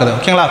பார்த்தீங்கன்னா நடக்குது.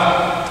 ஓகேங்களா,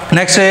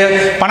 நெக்ஸ்ட்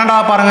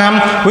 12வது பாருங்க.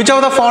 which of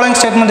the following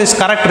statement is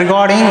correct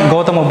regarding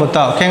Gautama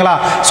Buddha? ஓகேங்களா,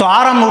 ஸோ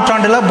 6ஆம்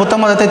நூற்றாண்டில் புத்த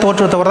மதத்தை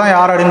தோற்றுவித்தவர் தான்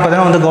யார் அப்படின்னு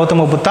பார்த்தீங்கன்னா வந்து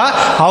கௌதம புத்தா.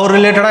 அவர்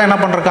ரிலேட்டடாக என்ன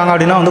பண்ணிருக்காங்க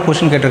அப்படின்னா வந்து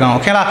கொஸ்டின் கேட்டிருக்காங்க.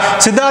 ஓகேங்களா,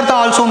 Siddhartha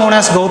also known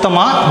as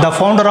Gautama the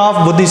founder of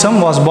Buddhism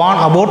was born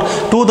about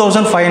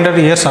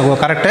 2500 years ago.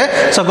 Correct.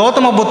 So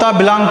Gautama Buddha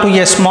belong to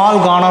a small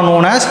Ghana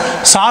known as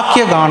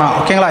சாக்கிய கானா.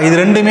 ஓகேங்களா, இது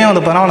ரெண்டுமே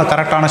வந்து பார்த்தீங்கன்னா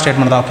கரெக்டான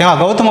ஸ்டேட்மெண்ட் தான். ஓகேங்களா,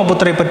 கௌதம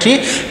புத்தரை பற்றி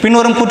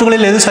பின்வரும்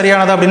கூற்றுகளில் எது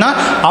சரியானது அப்படின்னா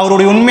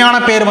அவருடைய உண்மையான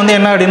பேர் வந்து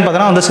என்ன அப்படின்னு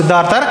பார்த்தீங்கன்னா வந்து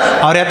சித்தார்த்தர்.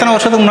 அவர் எத்தனை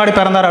வருஷத்துக்கு முன்னாடி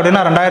பிறந்தார்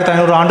அப்படின்னா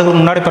 2500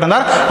 ஆண்டுகளுக்கு முன்னாடி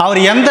பிறந்தார். அவர்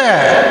எந்த,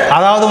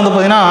 அதாவது வந்து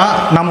பார்த்தீங்கன்னா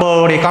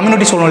நம்மளுடைய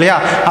கம்யூனிட்டி சொல்லணும் இல்லையா,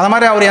 அது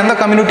மாதிரி அவர் எந்த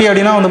கம்யூனிட்டி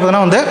அப்படின்னா வந்து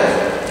பார்த்தீங்கன்னா வந்து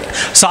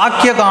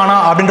சாக்கிய கானா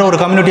அப்படின்ற ஒரு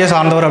கம்யூனிட்டியை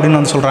சார்ந்தவர் அப்படின்னு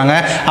வந்து சொல்கிறாங்க.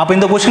 அப்போ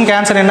இந்த கொஸ்டின்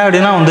கேன்சர் என்ன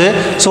அப்படின்னா வந்து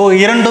ஸோ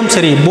இரண்டும்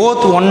சரி,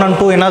 போத் 1 and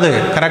 2 என்னது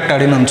கரெக்ட்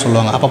அப்படின்னு வந்து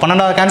சொல்லுவாங்க. அப்போ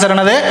 12வது கேன்சர்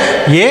என்னது?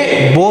 ஏ,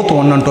 போத்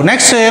 1 and 2.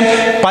 நெக்ஸ்ட்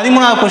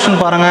 13வது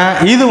கொஸ்டின் பாருங்க.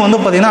 இது வந்து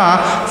பார்த்தீங்கன்னா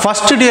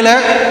ஃபர்ஸ்ட் டேல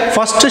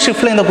ஃபர்ஸ்ட்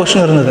ஷிஃப்ட்டில் இந்த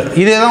கொஸ்டின் இருந்தது.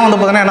 இதே தான் வந்து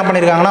பார்த்தீங்கன்னா என்ன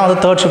பண்ணியிருக்காங்கன்னா வந்து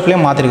தேர்ட்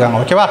ஷிஃப்ட்லேயும் மாற்றிருக்காங்க.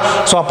 ஓகேவா,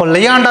 ஸோ அப்போ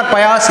லியாண்டர்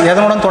பயாஸ்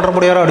எதனுடன்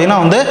தொடர்புடையவர் அப்படின்னா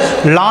வந்து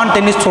லான்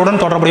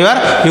டென்னிஸ்டுடன்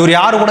தொடர்புடையவர். இவர்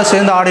யாரு கூட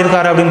சேர்ந்து ஆடி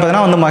இருக்காரு அப்படின்னு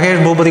பார்த்தீங்கன்னா வந்து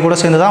மகேஷ் பூபதி கூட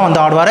சேர்ந்து தான்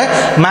வந்து ஆடுவார்.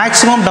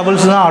 மேக்ஸிமம்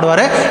டபுள்ஸ் தான்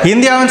ஆடுவார்.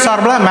 இந்தியாவின்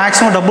சார்பில்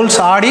மேக்ஸிமம் டபுள்ஸ்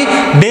ஆடி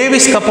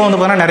டேவிஸ் கப்பை வந்து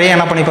பார்த்தீங்கன்னா நிறைய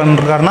என்ன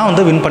பண்ணிருக்காருன்னா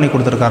வந்து வின் பண்ணி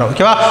கொடுத்துருக்காரு.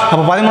 ஓகேவா,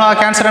 அப்போ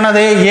 13வது கேன்சர்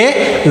என்னது? ஏ,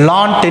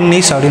 லான்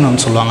டென்னிஸ் அப்படின்னு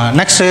வந்து சொல்லுவாங்க.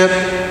 நெக்ஸ்ட்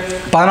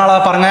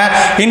 14வது பாருங்க.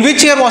 In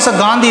which year was a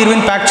Gandhi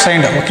Irwin fact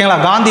signed? ஓகேங்களா,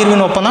 காந்தி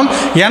இர்வின் ஒப்பந்தம்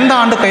எந்த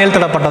ஆண்டு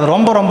கையெழுத்திடப்பட்டது?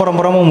 ரொம்ப ரொம்ப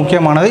ரொம்ப ரொம்ப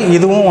முக்கியமானது.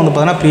 இதுவும் வந்து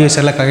பார்த்தீங்கன்னா ப்ரீவியஸ்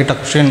இயரில் கையிட்ட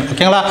கொஸ்டின்.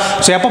 ஓகேங்களா,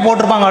 ஸோ எப்போ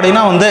போட்டிருப்பாங்க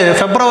அப்படின்னா வந்து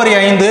February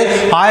 5,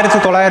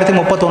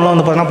 1931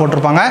 வந்து பார்த்தீங்கன்னா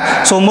போட்டிருப்பாங்க.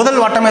 ஸோ முதல்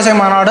வட்டமேசை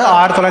மாநாடு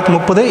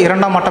 1930,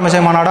 இரண்டாம்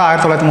வட்டமேசை மாநாடு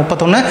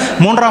 1931,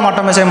 மூன்றாம்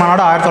வட்டமேசை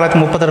மாநாடு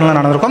 1932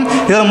 நடந்திருக்கும்.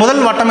 இதில்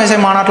முதல் வட்டமேசை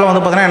மாநாட்டில்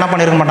வந்து பார்த்தீங்கன்னா என்ன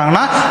பண்ணிருக்க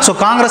மாட்டாங்கன்னா ஸோ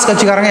காங்கிரஸ்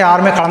கட்சிக்காரங்க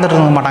யாருமே கலந்துட்டு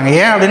இருக்க மாட்டாங்க.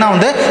 ஏன் அப்படின்னா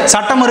வந்து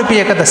சட்டமறுப்பு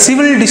இயக்கத்தை,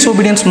 சிவில்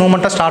டிசோபீடியன்ஸ் மூவ்மெண்ட்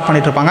ஸ்டார்ட்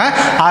பண்ணிட்டு இருப்பாங்க.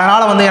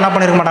 அதனால வந்து என்ன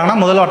பண்ணிருக்க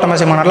மாட்டாங்கன்னா முதல்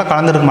வட்டமேசை மாநாட்டில்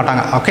கலந்துருக்க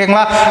மாட்டாங்க.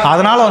 ஓகேங்களா,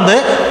 அதனால வந்து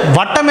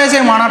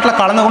வட்டமேசை மாநாட்டில்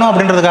கலந்துக்கணும்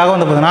அப்படின்றதுக்காக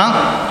வந்து பார்த்தீங்கன்னா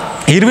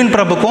இர்வின்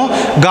பிரபுக்கும்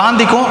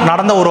காந்திக்கும்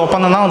நடந்த ஒரு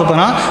ஒப்பந்தம் தான் வந்து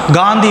பார்த்தீங்கன்னா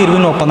காந்தி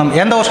இர்வின் ஒப்பந்தம்.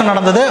 எந்த வருஷம்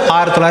நடந்தது?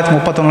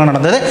 1931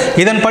 நடந்தது.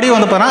 இதன்படி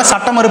வந்து பார்த்தீங்கன்னா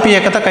சட்டமறுப்பு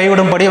இயக்கத்தை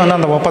கைவிடும்படி வந்து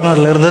அந்த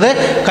ஒப்பந்தத்தில் இருந்தது,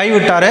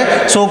 கைவிட்டார்.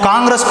 ஸோ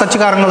காங்கிரஸ்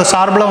கட்சிக்காரங்க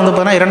சார்பில் வந்து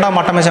பார்த்தீங்கன்னா இரண்டாம்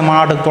வட்டமேசை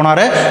மாநாட்டுக்கு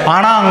போனார்.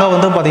 ஆனால் அங்கே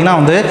வந்து பார்த்தீங்கன்னா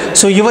வந்து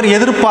ஸோ இவர்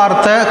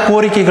எதிர்பார்த்த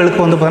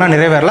கோரிக்கைகளுக்கு வந்து பார்த்தீங்கன்னா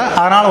நிறைவேறல.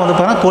 அதனால் வந்து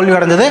பார்த்தீங்கன்னா தோல்வி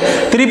அடைஞ்சது.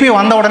 திருப்பி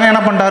வந்த உடனே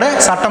என்ன பண்ணிட்டாரு?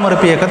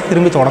 சட்டமறுப்பு இயக்கத்தை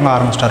திரும்பி தொடங்க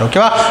ஆரம்பிச்சிட்டார்.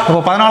 ஓகேவா, இப்போ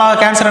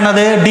 14வது கேன்சர்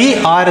என்னது? டி,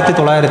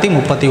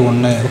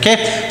 1931. ஓகே,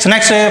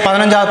 நெக்ஸ்ட் 15வது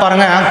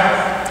பாருங்க.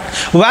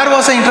 Where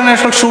was the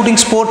International Shooting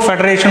Sport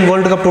Federation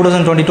World Cup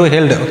 2022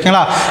 held?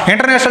 ஓகேங்களா,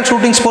 international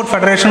shooting sport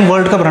federation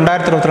world cup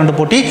 2022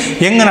 போட்டி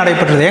எங்கே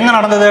நடைபெற்றது? எங்கே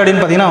நடந்தது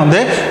அப்படின்னு பார்த்தீங்கன்னா வந்து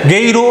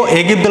கெய்ரோ,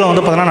 எகிப்தில்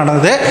வந்து பார்த்தீங்கன்னா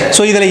நடந்தது.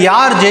 ஸோ இதில்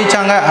யார்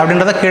ஜெயிச்சாங்க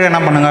அப்படின்றத கீழே என்ன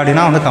பண்ணுங்க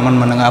அப்படின்னா வந்து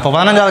கமெண்ட் பண்ணுங்க. அப்போ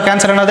 15வது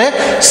கேன்சர் என்னது?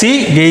 சி,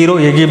 கெய்ரோ,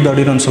 எகிப்து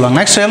அப்படின்னு சொல்லுவாங்க.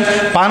 நெக்ஸ்ட்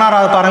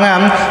 16வது பாருங்க.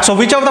 So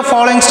which of the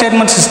following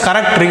statements is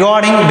correct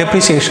regarding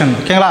depreciation?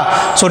 ஓகேங்களா,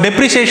 ஸோ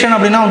டெப்ரிசியேஷன்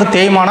அப்படின்னா வந்து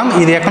தேய்மானம்.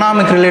 இது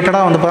எக்கனாமிக்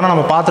ரிலேட்டடாக வந்து பார்த்தீங்கன்னா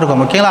நம்ம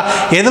பார்த்துருக்கோம். ஓகேங்களா,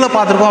 எதில்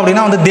பார்த்துருக்கோம்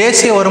அப்படின்னா வந்து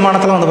தேசிய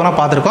வருமானத்தில் வந்து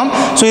பார்த்துருக்கோம்.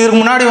 ஸோ இதுக்கு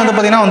முன்னாடி வந்து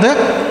பார்த்தீங்கன்னா வந்து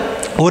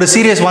ஒரு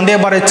சீரியஸ் வந்தே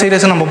பாரத்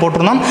சீரியஸ் நம்ம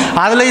போட்டிருந்தோம்.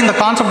 அதில் இந்த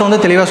கான்செப்ட் வந்து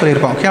தெளிவாக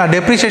சொல்லியிருக்கோம். ஓகேங்களா,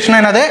 டெப்ரிசியேஷன்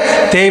என்னது,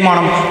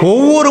 தேய்மானம்.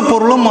 ஒவ்வொரு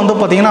பொருளும் வந்து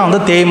பார்த்தீங்கன்னா வந்து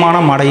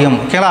தேய்மானம் அடையும்.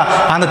 ஓகேங்களா,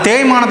 அந்த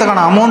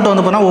தேய்மானத்துக்கான அமௌண்ட்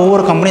வந்து பார்த்தீங்கன்னா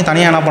ஒவ்வொரு கம்பெனி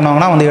தனியாக என்ன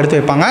பண்ணுவாங்கன்னா வந்து எடுத்து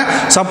வைப்பாங்க.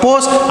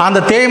 சப்போஸ்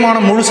அந்த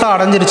தேய்மானம் முழுசாக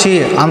அடைஞ்சிருச்சு,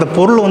 அந்த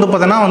பொருள் வந்து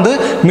பார்த்தீங்கன்னா வந்து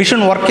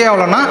மிஷின் ஒர்க்கே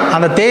ஆகலைன்னா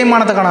அந்த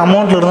தேய்மானத்துக்கான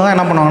அமௌண்ட்ல இருந்து தான்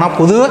என்ன பண்ணுவாங்கன்னா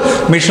புது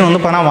மிஷின்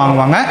வந்து பார்த்தீங்கன்னா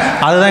வாங்குவாங்க.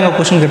 அதுதான் எங்கள்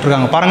கொஸ்டின்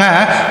கேட்டிருக்காங்க பாருங்க.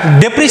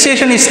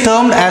 Depreciation is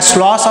termed as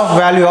loss of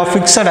value of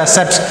fixed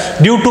assets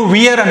due to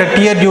wear and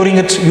tear during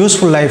its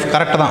useful life.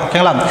 Correct தான்.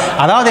 ஓகேங்களா,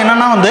 அதாவது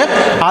என்னன்னா வந்து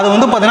அது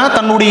வந்து பார்த்தீங்கன்னா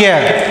தன்னுடைய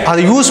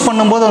அதை யூஸ்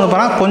பண்ணும்போது வந்து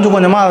பார்த்தீங்கன்னா கொஞ்சம்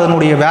கொஞ்சமாக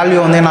அதனுடைய வேல்யூ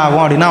வந்து என்ன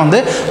ஆகும் அப்படின்னா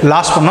வந்து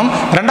லாஸ் பண்ணும்.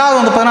 ரெண்டாவது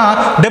வந்து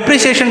பார்த்தீங்கன்னா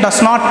depreciation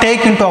does not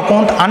take into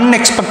account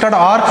unexpected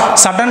R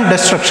sudden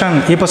destruction.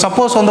 இப்போ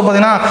சப்போஸ் வந்து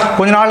பார்த்தீங்கன்னா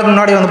கொஞ்ச நாளுக்கு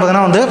முன்னாடி வந்து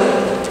பார்த்தீங்கன்னா வந்து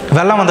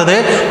வெள்ளம் வந்தது,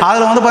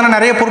 அதில் வந்து பார்த்தீங்கன்னா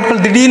நிறைய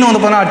பொருட்கள் திடீர்னு வந்து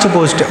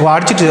பார்த்தீங்கன்னா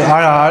அடிச்சிட்டு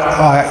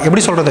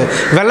எப்படி சொல்கிறது,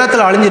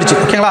 வெள்ளத்தில் அழிஞ்சிருச்சு.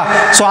 ஓகேங்களா,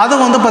 ஸோ அது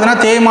வந்து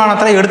பார்த்தீங்கன்னா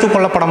தேய்மானத்தில்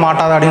எடுத்துக்கொள்ளப்பட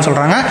மாட்டாது அப்படின்னு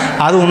சொல்கிறாங்க.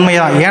 அது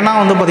உண்மைதான். ஏன்னா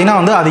வந்து பார்த்தீங்கன்னா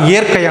வந்து அது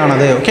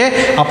இயற்கையானது. ஓகே,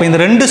 அப்போ இந்த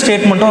ரெண்டு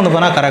ஸ்டேட்மெண்ட்டும் வந்து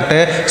பார்த்தீங்கன்னா கரெக்டு.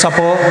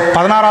 சப்போ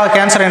 16வது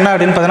கேன்சர் என்ன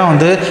அப்படின்னு பார்த்தீங்கன்னா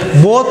வந்து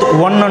போத்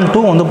 1 and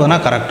 2 வந்து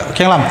பார்த்தீங்கன்னா கரெக்ட்.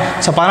 ஓகேங்களா,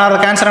 ஸோ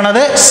 16வது கேன்சர்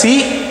என்னது, சி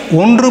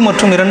 1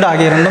 மற்றும் 2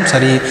 ஆகிய இரண்டும்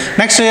சரி.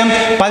 நெக்ஸ்ட்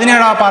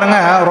 17வது பாருங்க,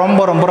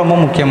 ரொம்ப ரொம்ப ரொம்ப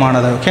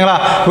முக்கியமானது. ஓகேங்களா,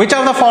 which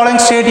of the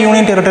following state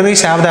union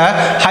territories have the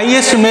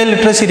highest male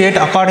literacy rate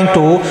according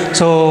to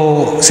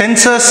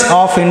census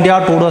of India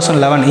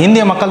 2011?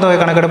 இந்திய மக்கள் தொகை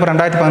கணக்கெடுப்பு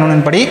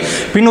 2011 படி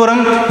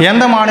பின்வரும்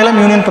எந்த மாநிலம்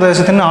யூனியன்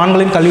பிரதேசத்தின்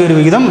ஆண்களின் கல்வியறிவு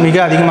விகிதம் மிக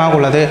அதிகமாக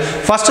உள்ளது?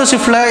 ஃபர்ஸ்ட்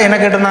ஷிஃப்ட்ல என்ன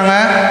கேட்டிருந்தாங்க,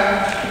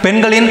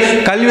 பெண்களின்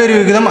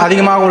கல்வியறிவு விகிதம்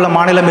அதிகமாக உள்ள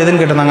மாநிலம் எதுன்னு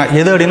கேட்டிருந்தாங்க.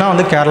 எது அப்படின்னா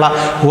வந்து கேரளா.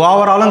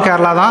 ஓவராலும்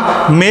கேரளா தான்.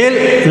 மேல்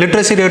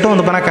லிட்ரஸி ரேட்டும்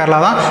வந்து பார்த்தீங்கன்னா கேரளா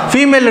தான்.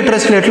 ஃபீமேல்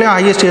லிட்ரஸி ரேட்லையும்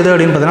ஹையஸ்ட் எது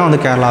அப்படின்னு பார்த்தீங்கன்னா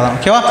வந்து கேரளா தான்.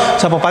 ஓகேவா,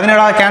 ஸோ அப்போ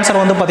 17வது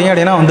கேன்சர் வந்து பார்த்தீங்க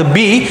அப்படின்னா வந்து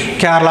பி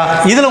கேரளா.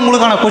 இதில்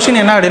உங்களுக்கான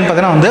கொஸ்டின் என்ன அப்படின்னு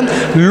பார்த்தீங்கன்னா வந்து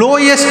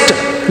லோயஸ்ட்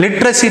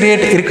லிட்ரஸி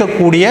ரேட்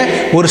இருக்கக்கூடிய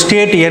ஒரு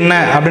ஸ்டேட் என்ன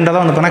அப்படின்றத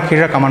வந்து பார்த்தீங்கன்னா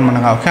கீழே கமெண்ட்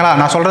பண்ணுங்க. ஓகேங்களா,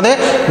 நான் சொல்கிறது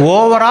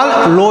ஓவரால்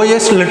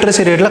லோயஸ்ட்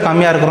லிட்ரஸி ரேட்டில்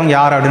கம்மியாக இருக்கிறவங்க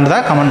யார் அப்படின்றத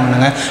கமெண்ட்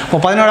பண்ணுங்க. இப்போ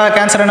 17வது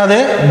கேன்சர் என்னது,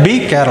 பி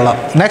கேரளா.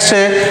 நெக்ஸ்ட்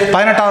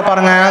 18வது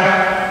பாருங்க.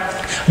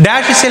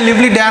 Dash is a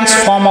lively dance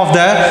form of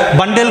the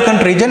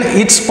Bundelkhand region.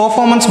 Its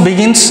performance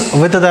begins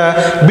with the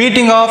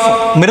beating of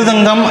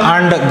mirdangam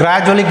and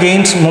gradually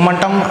gains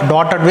momentum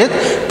dotted with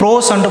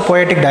prose and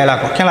poetic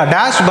dialogue. ஓகேங்களா,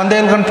 Dash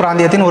Bundelkhand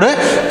பிராந்தியத்தின் ஒரு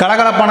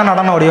கலகலப்பான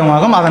நடன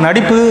வடிவமாகும். அதன்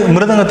நடிப்பு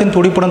மிருதங்கத்தின்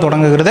துடிப்புடன்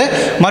தொடங்குகிறது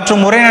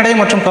மற்றும் உரைநடை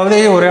மற்றும்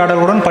கவிதை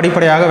உரையாடலுடன்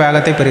படிப்படியாக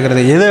வேகத்தை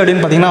பெறுகிறது. எது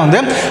அப்படின்னு பார்த்தீங்கன்னா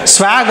வந்து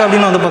ஸ்வாக்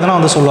அப்படின்னு வந்து பார்த்தீங்கன்னா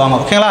வந்து சொல்லுவாங்க.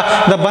 ஓகேங்களா,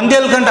 இந்த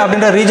பந்தேல்கண்ட்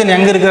அப்படின்ற ரீஜன்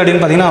எங்கே இருக்குது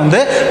அப்படின்னு பார்த்தீங்கன்னா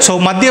வந்து ஸோ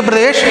மத்திய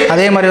பிரதேஷ்,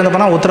 அதே மாதிரி வந்து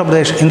பார்த்தீங்கன்னா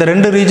உத்தரப்பிரதேஷ், இந்த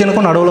ரெண்டு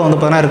ரீஜனுக்கும் நடுவில் வந்து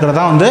பார்த்தீங்கன்னா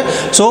இருக்கிறதா வந்து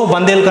ஸோ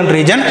பந்தேல்கண்ட்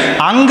ரீஜன்.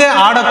 அங்கே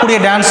ஆடக்கூடிய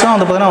டான்ஸ் தான்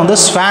வந்து பார்த்தீங்கன்னா வந்து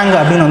ஸ்வாங்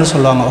அப்படின்னு வந்து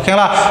சொல்லுவாங்க.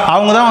 ஓகேங்களா,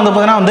 அவங்க தான் வந்து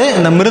பார்த்தீங்கன்னா வந்து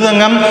இந்த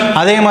மிருதங்கம்,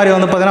 அதே மாதிரி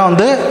வந்து பார்த்தீங்கன்னா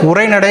வந்து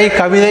உரைநடை,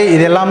 கவிதை,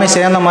 இது எல்லாமே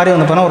சேர்ந்த மாதிரி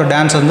வந்து பார்த்தீங்கன்னா ஒரு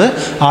டான்ஸ் வந்து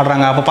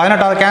ஆடுறாங்க. அப்போ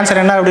 18வது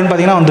கேன்சர் என்ன அப்படின்னு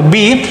பார்த்தீங்கன்னா வந்து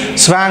பி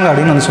ஸ்வாங்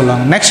அப்படின்னு வந்து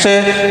சொல்லுவாங்க. நெக்ஸ்ட்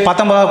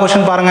 19வது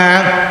கொஸ்டின் பாருங்க,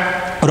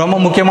 ரொம்ப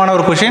முக்கியமான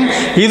ஒரு கொஸ்டின்.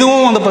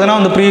 இதுவும் வந்து பார்த்தீங்கன்னா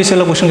வந்து ப்ரீவியஸ்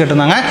இயர்ல கொஸ்டின்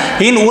கேட்டிருந்தாங்க.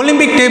 இன்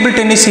Olympic table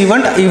tennis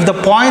event if the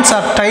points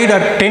R tight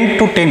at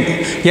 10-10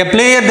 a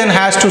player then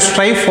has to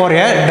strive for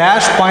a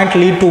dash point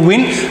lead to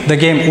win the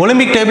game.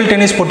 Olympic table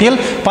tennis போட்டியில்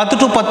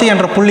 10-10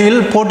 என்ற புள்ளியில்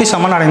போட்டி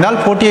சமன் அடைந்தால்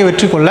போட்டியை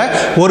வெற்றி கொள்ள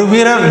ஒரு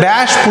வீரர்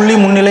டேஷ் புள்ளி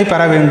முன்னிலை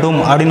பெற வேண்டும்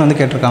அப்படின்னு வந்து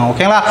கேட்டிருக்காங்க.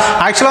 ஓகேங்களா,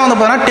 ஆக்சுவலாக வந்து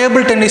பார்த்தீங்கன்னா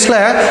டேபிள் டென்னிஸில்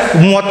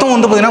மொத்தம்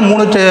வந்து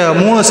பார்த்தீங்கன்னா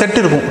மூணு செட்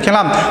இருக்கும்.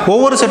 ஓகேங்களா,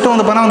 ஒவ்வொரு செட்டும்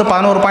வந்து பார்த்தீங்கன்னா வந்து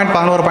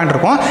 11 பாயிண்ட்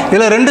இருக்கும்.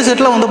 இதில் 2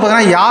 செட்டில் வந்து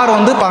பார்த்தீங்கன்னா யார்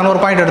வந்து 11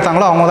 பாயிண்ட்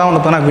எடுத்தாங்களோ அவங்க தான்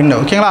வந்து பார்த்தீங்கன்னா வின்.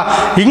 ஓகேங்களா,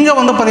 இங்கே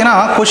வந்து பார்த்தீங்கன்னா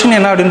கொஸ்டின்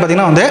என்ன அப்படின்னு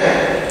பார்த்தீங்கன்னா வந்து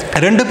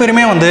ரெண்டு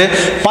பேருமே வந்து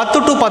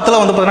 10-10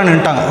 வந்து பார்த்தீங்கன்னா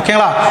நின்ட்டாங்க.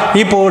 ஓகேங்களா,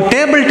 இப்போ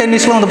டேபிள்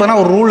டென்னிஸில் வந்து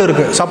பார்த்தீங்கன்னா ஒரு ரூல்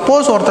இருக்குது.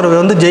 சப்போஸ் ஒருத்தர்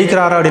வந்து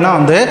ஜெயிக்கிறாரு அப்படின்னா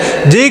வந்து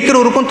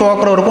ஜெயிக்கிறவருக்கும்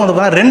தோக்கிறவருக்கும் வந்து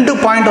பார்த்தீங்கன்னா 2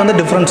 பாயிண்ட் வந்து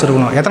டிஃப்ரென்ஸ்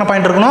இருக்கணும். எத்தனை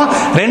பாயிண்ட் இருக்கணும்?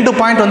 2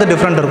 பாயிண்ட் வந்து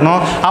டிஃப்ரெண்ட்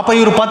இருக்கணும். அப்போ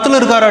இவர் 10ல்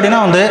இருக்காரு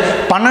அப்படின்னா வந்து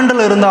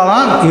 12ல் இருந்தால்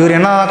தான் இவர்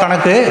என்ன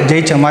கணக்கு,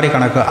 ஜெயிச்ச மாதிரி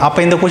கணக்கு.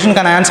 அப்போ இந்த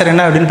கொஸ்டினுக்கான ஆன்சர்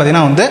என்ன அப்படின்னு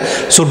பார்த்தீங்கன்னா வந்து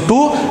ஸோ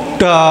 2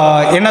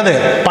 என்னது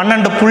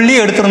 12 புள்ளி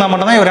எடுத்திருந்தால்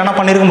மட்டும்தான் இவர் என்ன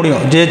பண்ணியிருக்க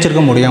முடியும்,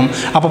 ஜெயிச்சிருக்க முடியும்.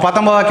 அப்போ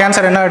 19வது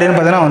கேன்சர் என்ன அப்படின்னு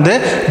பார்த்தீங்கன்னா வந்து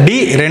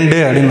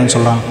D2 அப்படின்னு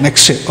சொல்றாங்க.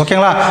 நெக்ஸ்ட்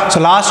ஓகேங்களா, ஸோ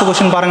லாஸ்ட்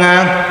கொஸ்டின் பாருங்க.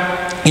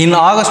 In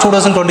August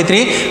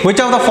 2023, which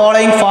of the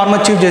following former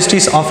Chief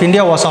Justice of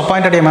India was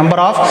appointed a member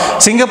of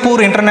Singapore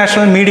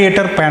International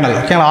Mediator Panel?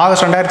 Okay,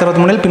 August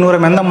 2023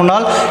 பின்வரும் எந்த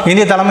முன்னாள்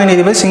இந்திய தலைமை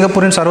நீதிபதி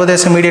சிங்கப்பூரின்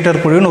சர்வதேச மீடியேட்டர்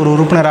குழுவின் ஒரு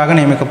உறுப்பினராக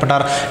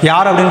நியமிக்கப்பட்டார்?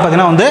 யார் அப்படின்னு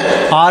பார்த்தீங்கன்னா வந்து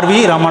RV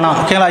ரமணா.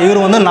 ஓகேங்களா,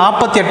 இவர் வந்து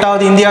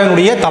 48வது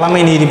இந்தியாவினுடைய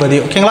தலைமை நீதிபதி.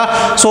 ஓகேங்களா,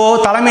 ஸோ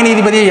தலைமை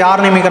நீதிபதியை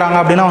யார் நியமிக்கிறாங்க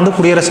அப்படின்னா வந்து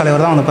குடியரசுத்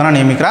தலைவர் தான் வந்து பார்த்தீங்கன்னா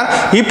நியமிக்கிறார்.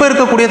 இப்போ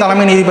இருக்கக்கூடிய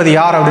தலைமை நீதிபதி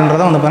யார்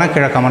அப்படின்றத வந்து பார்த்தீங்கன்னா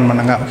கீழே கமெண்ட்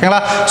பண்ணுங்க.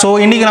 ஓகேங்களா, ஸோ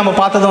இன்னைக்கு நம்ம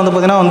பார்த்தது வந்து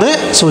பார்த்தீங்கன்னா வந்து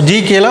ஸோ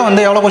ஜிகேல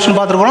வந்து எவ்வளோ கொஸ்டின்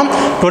பார்த்துருக்கோம்,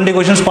 20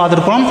 கொஸ்டின்ஸ்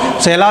பார்த்துருக்கோம்.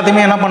 ஸோ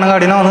எல்லாத்தையுமே என்ன பண்ணுங்க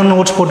அப்படின்னா வந்து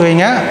நோட்ஸ் போட்டு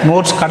வைங்க.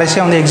 நோட்ஸ்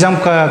கடைசியாக வந்து எக்ஸாம்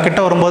கிட்ட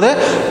வரும்போது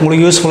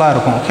உங்களுக்கு யூஸ்ஃபுல்லாக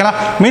இருக்கும். ஓகேங்களா,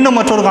 மீண்டும்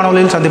மற்றொரு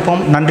காணொலியில்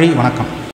சந்திப்போம். நன்றி, வணக்கம்.